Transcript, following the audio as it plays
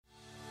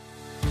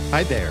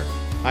Hi there.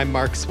 I'm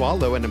Mark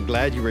Swallow, and I'm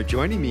glad you are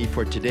joining me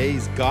for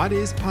today's God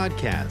Is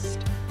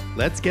podcast.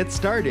 Let's get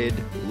started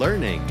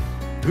learning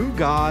who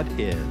God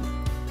is.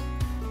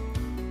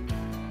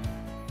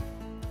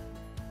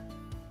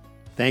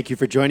 Thank you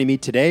for joining me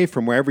today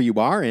from wherever you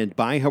are and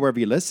by however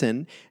you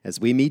listen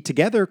as we meet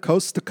together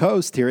coast to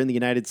coast here in the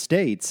United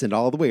States and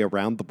all the way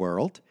around the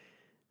world.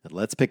 And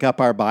let's pick up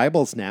our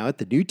Bibles now at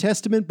the New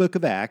Testament book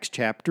of Acts,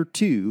 chapter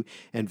 2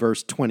 and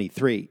verse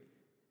 23.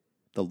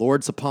 The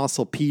Lord's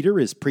Apostle Peter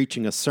is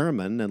preaching a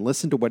sermon, and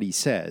listen to what he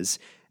says.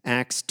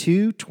 Acts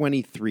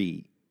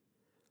 2:23.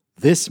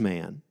 This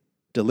man,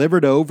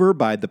 delivered over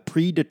by the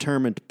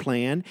predetermined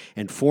plan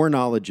and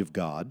foreknowledge of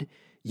God,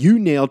 you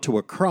nailed to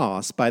a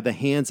cross by the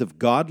hands of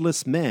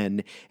godless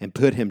men and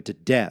put him to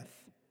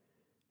death.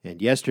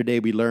 And yesterday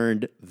we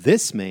learned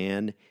this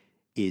man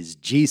is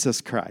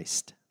Jesus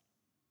Christ.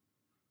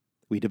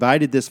 We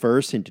divided this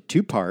verse into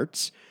two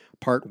parts.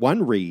 Part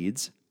 1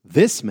 reads,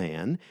 this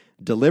man,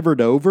 delivered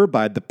over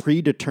by the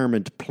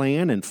predetermined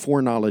plan and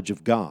foreknowledge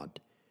of God.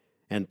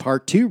 And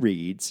part 2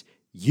 reads,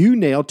 you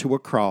nailed to a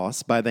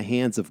cross by the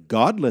hands of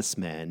godless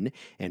men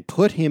and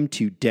put him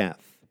to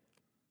death.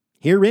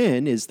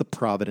 Herein is the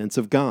providence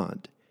of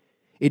God.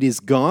 It is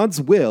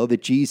God's will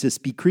that Jesus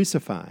be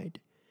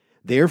crucified.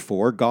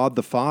 Therefore, God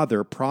the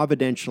Father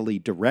providentially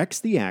directs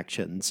the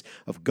actions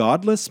of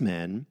godless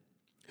men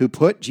who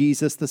put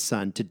Jesus the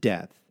Son to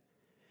death.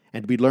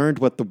 And we learned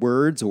what the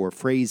words or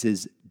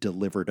phrases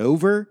delivered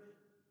over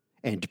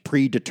and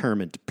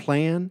predetermined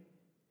plan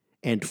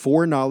and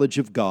foreknowledge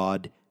of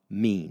God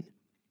mean.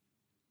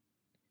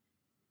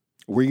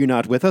 Were you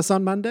not with us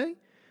on Monday?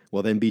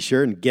 Well, then be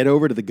sure and get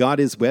over to the God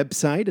Is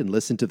website and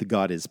listen to the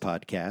God Is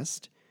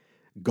podcast.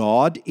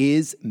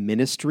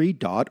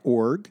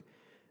 godisministry.org.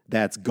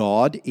 That's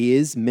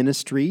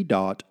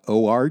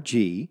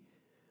godisministry.org.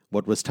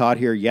 What was taught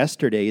here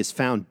yesterday is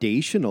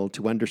foundational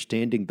to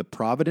understanding the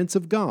providence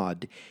of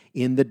God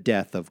in the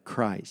death of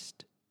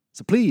Christ.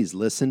 So please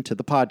listen to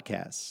the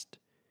podcast.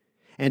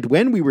 And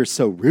when we were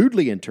so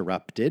rudely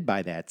interrupted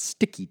by that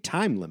sticky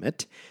time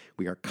limit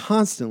we are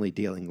constantly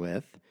dealing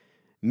with,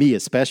 me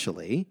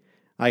especially,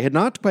 I had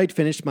not quite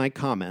finished my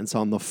comments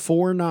on the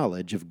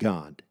foreknowledge of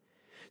God.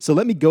 So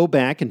let me go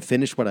back and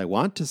finish what I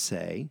want to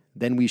say,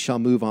 then we shall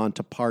move on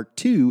to part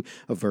 2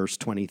 of verse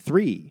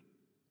 23.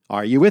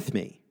 Are you with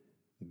me?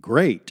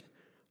 Great.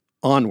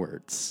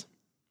 Onwards.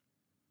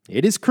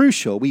 It is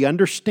crucial we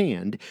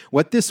understand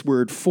what this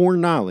word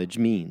foreknowledge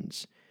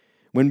means.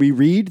 When we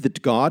read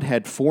that God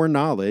had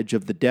foreknowledge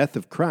of the death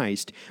of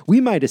Christ,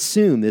 we might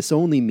assume this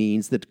only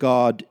means that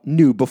God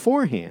knew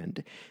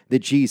beforehand that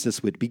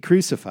Jesus would be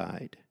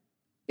crucified.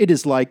 It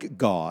is like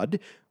God,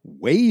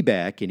 way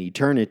back in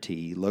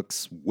eternity,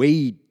 looks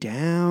way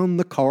down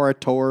the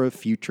corridor of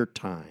future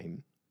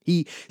time.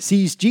 He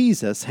sees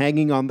Jesus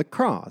hanging on the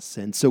cross,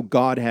 and so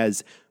God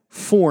has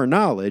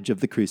foreknowledge of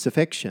the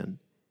crucifixion.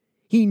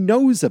 He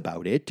knows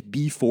about it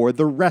before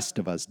the rest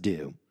of us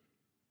do.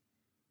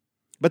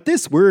 But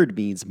this word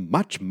means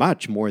much,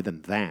 much more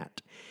than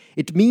that.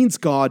 It means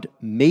God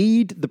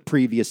made the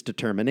previous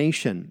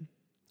determination.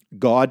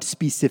 God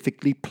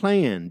specifically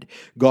planned.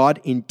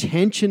 God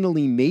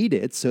intentionally made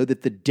it so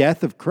that the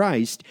death of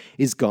Christ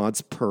is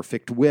God's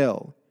perfect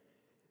will.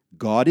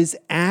 God is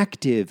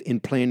active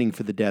in planning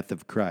for the death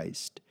of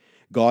Christ.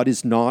 God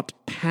is not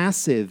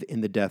passive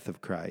in the death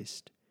of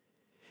Christ.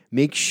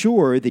 Make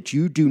sure that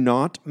you do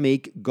not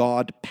make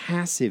God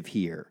passive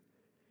here.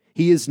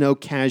 He is no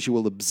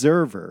casual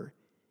observer.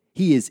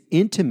 He is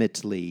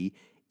intimately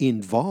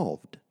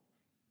involved.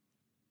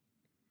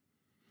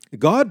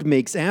 God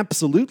makes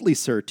absolutely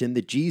certain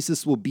that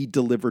Jesus will be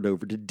delivered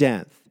over to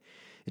death.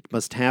 It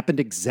must happen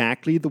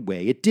exactly the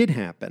way it did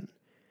happen.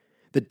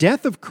 The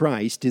death of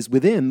Christ is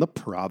within the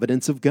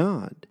providence of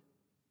God.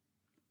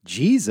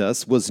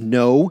 Jesus was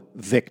no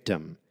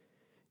victim.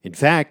 In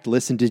fact,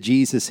 listen to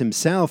Jesus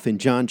himself in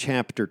John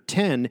chapter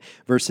 10,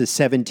 verses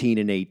 17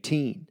 and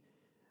 18.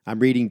 I'm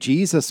reading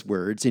Jesus'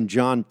 words in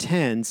John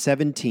 10,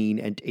 17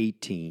 and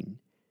 18.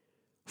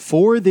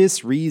 For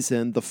this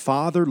reason the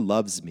Father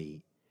loves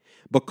me,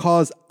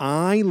 because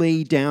I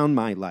lay down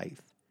my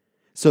life,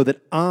 so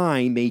that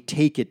I may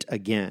take it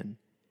again.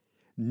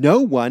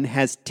 No one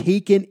has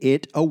taken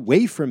it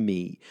away from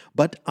me,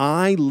 but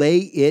I lay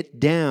it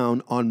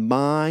down on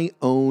my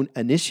own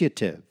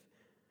initiative.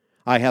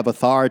 I have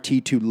authority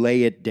to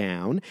lay it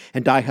down,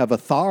 and I have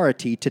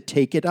authority to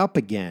take it up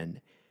again.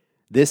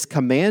 This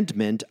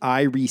commandment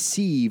I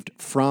received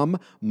from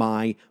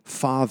my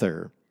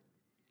Father.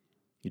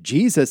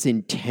 Jesus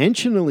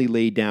intentionally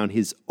laid down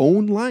his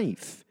own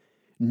life.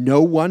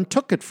 No one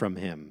took it from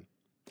him.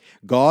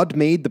 God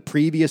made the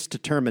previous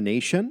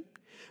determination.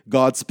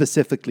 God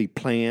specifically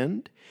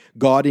planned.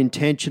 God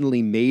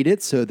intentionally made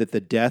it so that the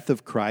death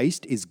of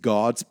Christ is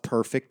God's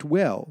perfect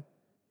will.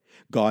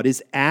 God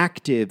is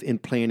active in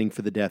planning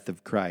for the death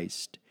of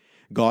Christ.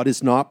 God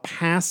is not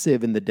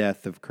passive in the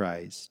death of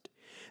Christ.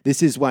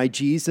 This is why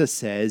Jesus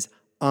says,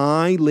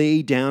 I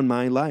lay down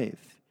my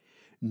life.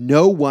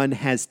 No one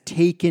has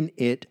taken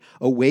it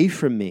away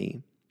from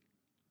me.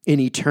 In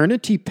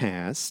eternity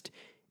past,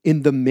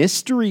 In the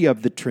mystery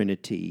of the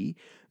Trinity,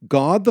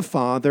 God the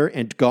Father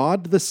and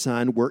God the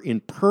Son were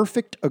in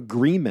perfect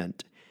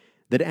agreement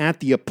that at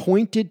the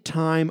appointed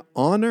time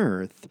on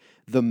earth,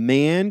 the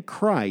man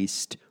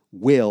Christ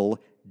will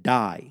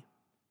die.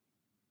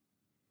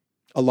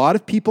 A lot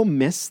of people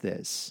miss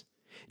this.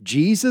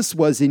 Jesus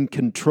was in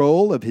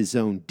control of his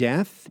own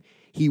death.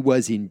 He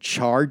was in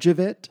charge of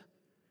it.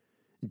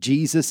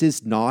 Jesus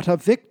is not a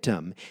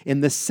victim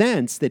in the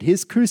sense that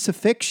his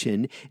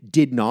crucifixion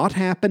did not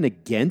happen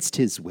against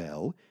his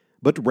will,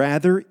 but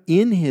rather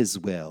in his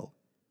will,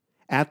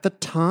 at the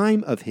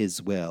time of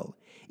his will,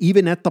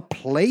 even at the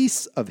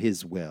place of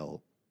his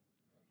will.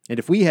 And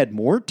if we had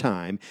more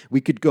time,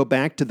 we could go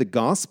back to the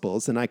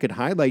Gospels and I could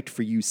highlight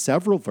for you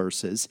several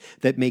verses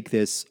that make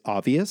this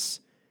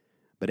obvious.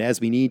 But as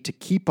we need to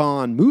keep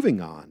on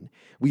moving on,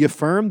 we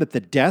affirm that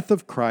the death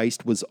of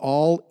Christ was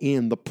all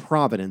in the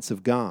providence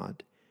of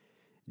God.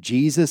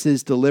 Jesus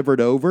is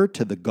delivered over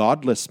to the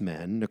godless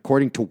men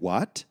according to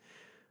what?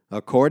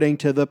 According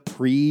to the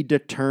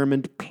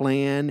predetermined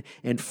plan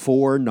and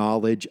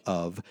foreknowledge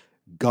of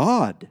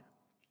God.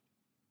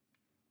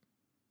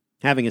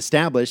 Having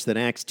established that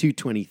Acts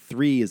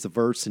 2:23 is a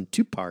verse in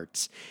two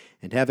parts,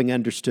 and having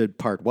understood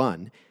part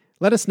 1,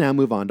 let us now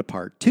move on to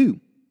part 2.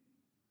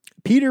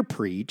 Peter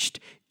preached,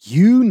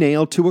 "You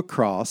nailed to a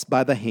cross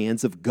by the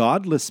hands of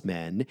godless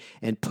men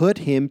and put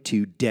him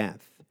to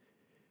death."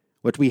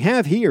 What we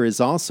have here is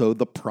also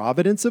the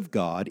providence of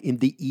God in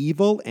the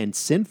evil and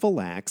sinful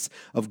acts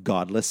of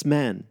godless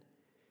men.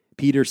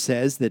 Peter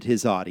says that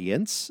his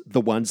audience, the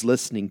ones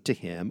listening to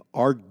him,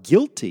 are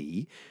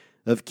guilty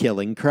of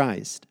killing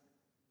Christ.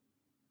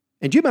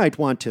 And you might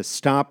want to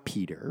stop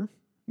Peter.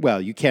 Well,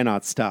 you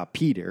cannot stop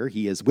Peter.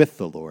 He is with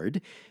the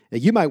Lord.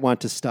 You might want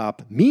to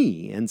stop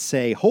me and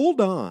say, hold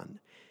on.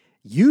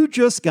 You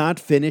just got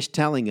finished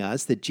telling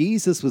us that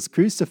Jesus was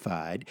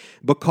crucified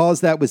because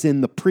that was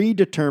in the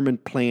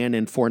predetermined plan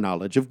and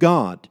foreknowledge of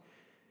God.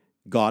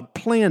 God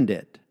planned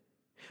it.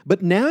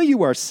 But now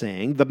you are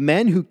saying the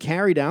men who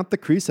carried out the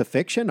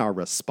crucifixion are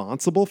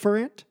responsible for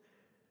it?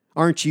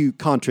 Aren't you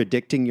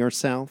contradicting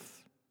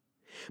yourself?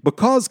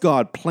 Because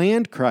God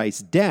planned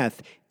Christ's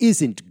death,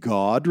 isn't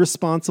God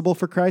responsible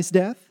for Christ's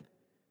death?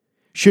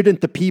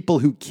 Shouldn't the people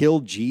who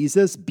killed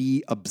Jesus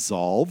be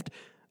absolved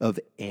of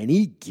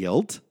any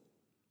guilt?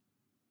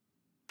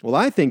 Well,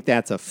 I think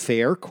that's a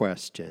fair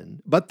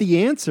question, but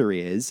the answer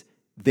is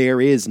there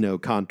is no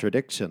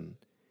contradiction.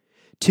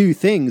 Two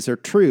things are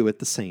true at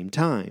the same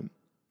time.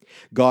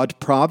 God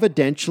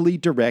providentially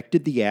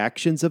directed the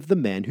actions of the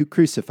men who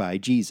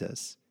crucified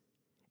Jesus.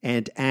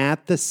 And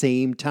at the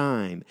same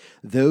time,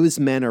 those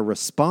men are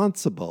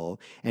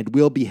responsible and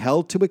will be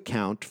held to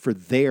account for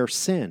their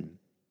sin.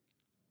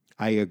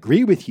 I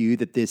agree with you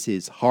that this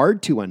is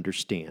hard to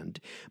understand,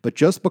 but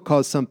just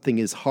because something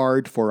is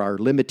hard for our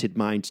limited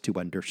minds to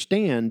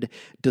understand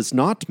does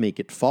not make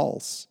it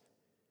false.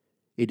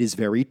 It is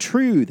very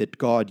true that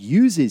God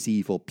uses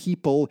evil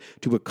people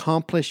to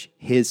accomplish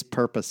his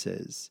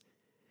purposes.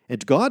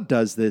 And God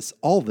does this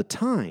all the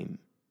time,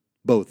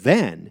 both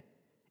then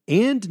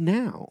and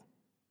now.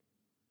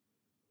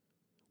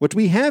 What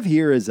we have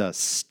here is a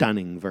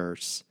stunning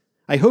verse.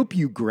 I hope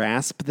you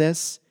grasp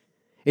this.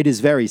 It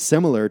is very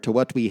similar to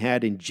what we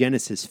had in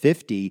Genesis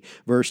 50,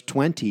 verse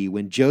 20,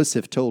 when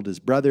Joseph told his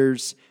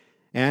brothers,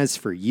 "As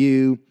for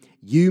you,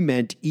 you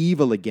meant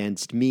evil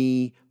against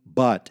me,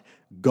 but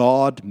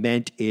God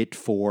meant it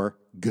for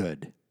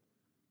good."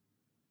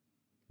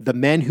 The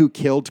men who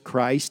killed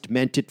Christ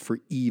meant it for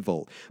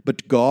evil,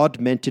 but God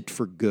meant it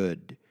for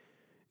good.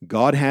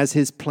 God has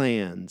his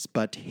plans,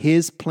 but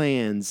his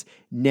plans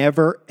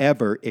never,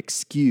 ever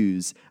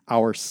excuse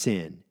our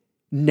sin.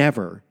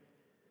 Never.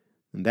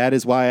 And that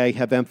is why I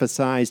have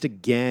emphasized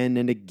again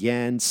and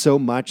again, so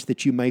much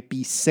that you might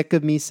be sick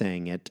of me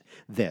saying it,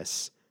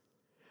 this: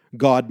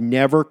 God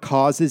never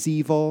causes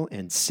evil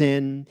and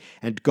sin,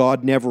 and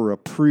God never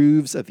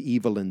approves of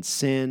evil and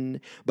sin,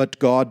 but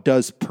God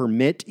does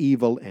permit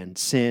evil and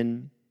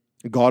sin.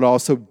 God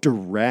also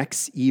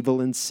directs evil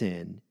and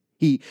sin.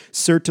 He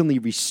certainly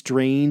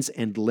restrains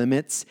and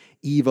limits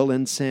evil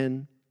and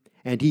sin,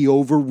 and he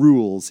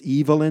overrules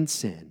evil and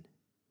sin.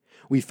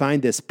 We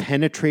find this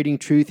penetrating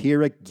truth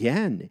here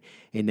again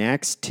in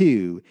Acts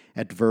 2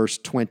 at verse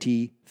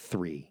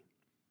 23.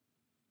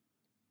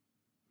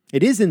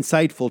 It is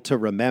insightful to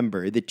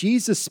remember that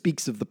Jesus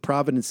speaks of the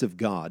providence of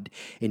God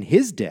in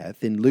his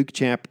death in Luke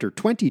chapter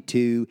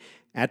 22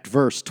 at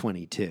verse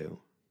 22.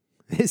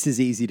 This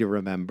is easy to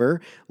remember,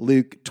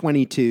 Luke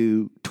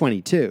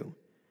 22:22.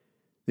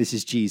 This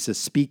is Jesus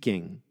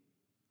speaking.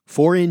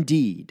 "For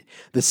indeed,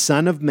 the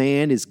Son of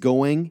Man is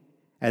going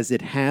as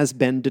it has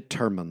been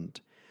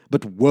determined.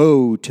 But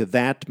woe to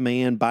that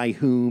man by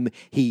whom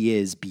he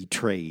is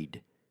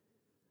betrayed."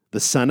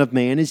 The Son of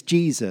Man is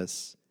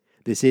Jesus.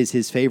 This is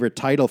his favorite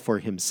title for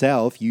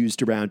himself,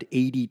 used around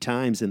 80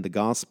 times in the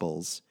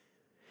Gospels.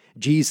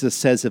 Jesus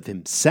says of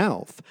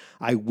himself,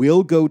 "I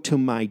will go to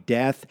my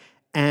death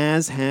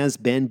as has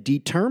been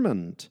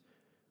determined."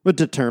 But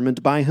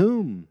determined by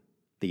whom?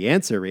 The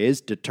answer is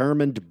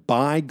determined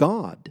by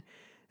God.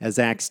 as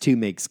Acts 2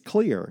 makes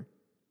clear.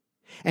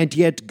 And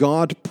yet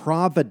God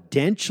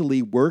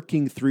providentially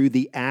working through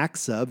the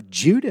acts of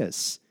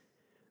Judas,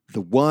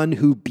 the one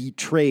who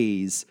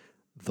betrays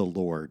the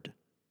Lord.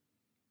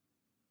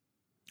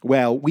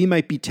 Well, we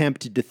might be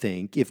tempted to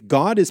think if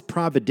God is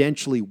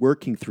providentially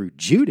working through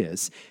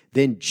Judas,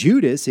 then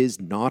Judas is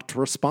not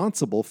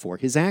responsible for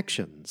his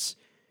actions.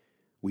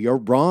 We are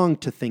wrong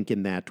to think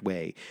in that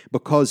way,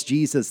 because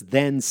Jesus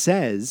then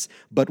says,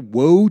 "But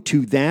woe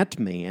to that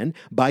man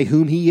by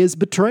whom he is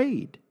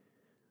betrayed."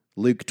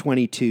 Luke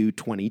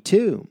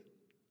 22:22.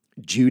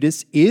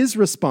 Judas is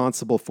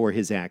responsible for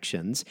his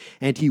actions,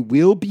 and he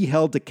will be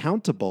held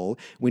accountable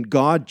when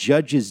God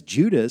judges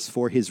Judas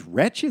for his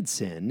wretched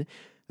sin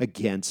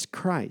against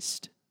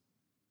Christ.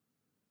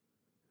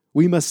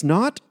 We must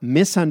not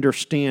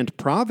misunderstand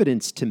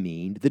providence to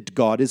mean that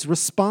God is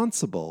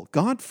responsible.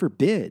 God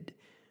forbid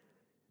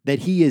that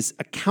he is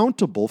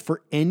accountable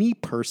for any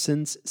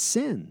person's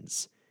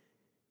sins.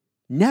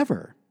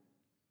 Never.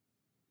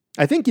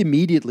 I think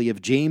immediately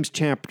of James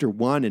chapter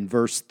 1 and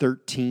verse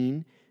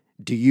 13.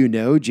 Do you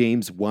know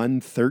James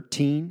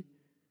 1:13?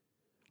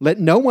 Let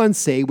no one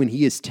say when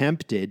he is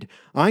tempted,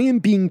 I am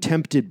being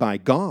tempted by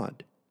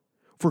God.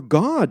 For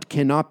God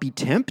cannot be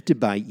tempted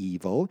by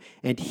evil,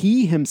 and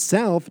he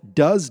himself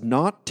does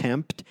not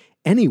tempt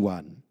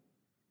anyone.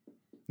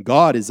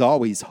 God is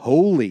always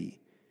holy.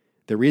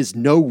 There is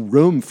no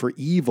room for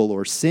evil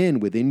or sin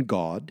within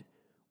God.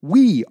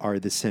 We are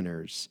the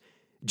sinners.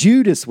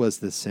 Judas was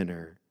the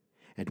sinner.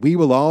 And we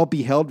will all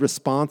be held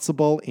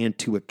responsible and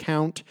to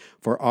account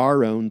for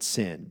our own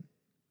sin.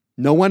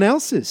 No one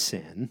else's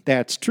sin,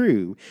 that's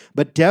true,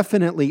 but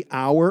definitely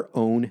our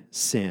own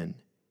sin.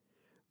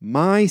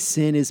 My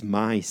sin is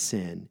my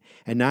sin,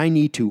 and I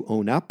need to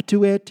own up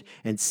to it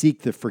and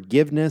seek the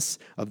forgiveness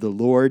of the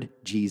Lord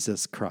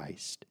Jesus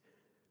Christ.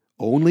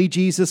 Only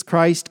Jesus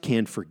Christ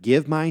can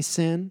forgive my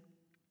sin,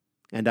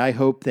 and I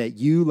hope that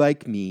you,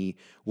 like me,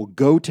 will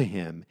go to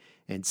him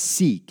and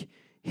seek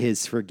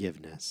his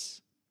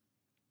forgiveness.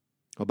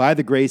 Well, by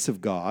the grace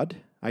of God,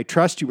 I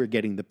trust you are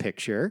getting the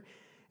picture.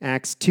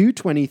 Acts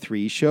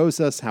 2:23 shows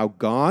us how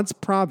God's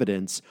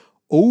providence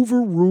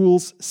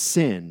overrules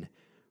sin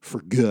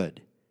for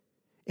good.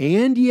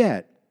 And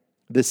yet,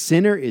 the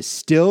sinner is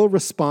still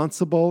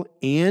responsible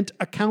and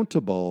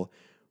accountable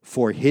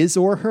for his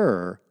or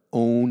her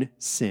own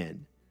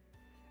sin.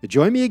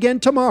 Join me again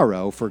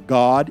tomorrow for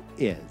God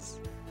Is.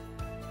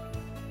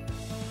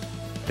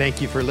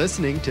 Thank you for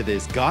listening to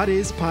this God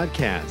Is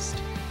podcast.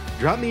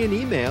 Drop me an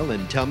email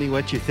and tell me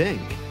what you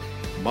think.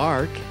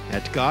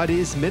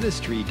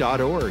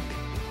 Mark@godisministry.org.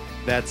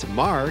 That's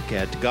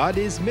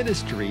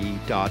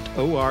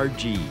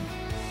Mark@godisministry.org.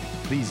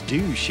 Please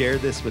do share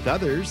this with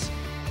others,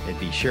 and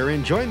be sure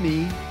and join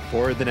me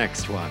for the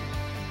next one.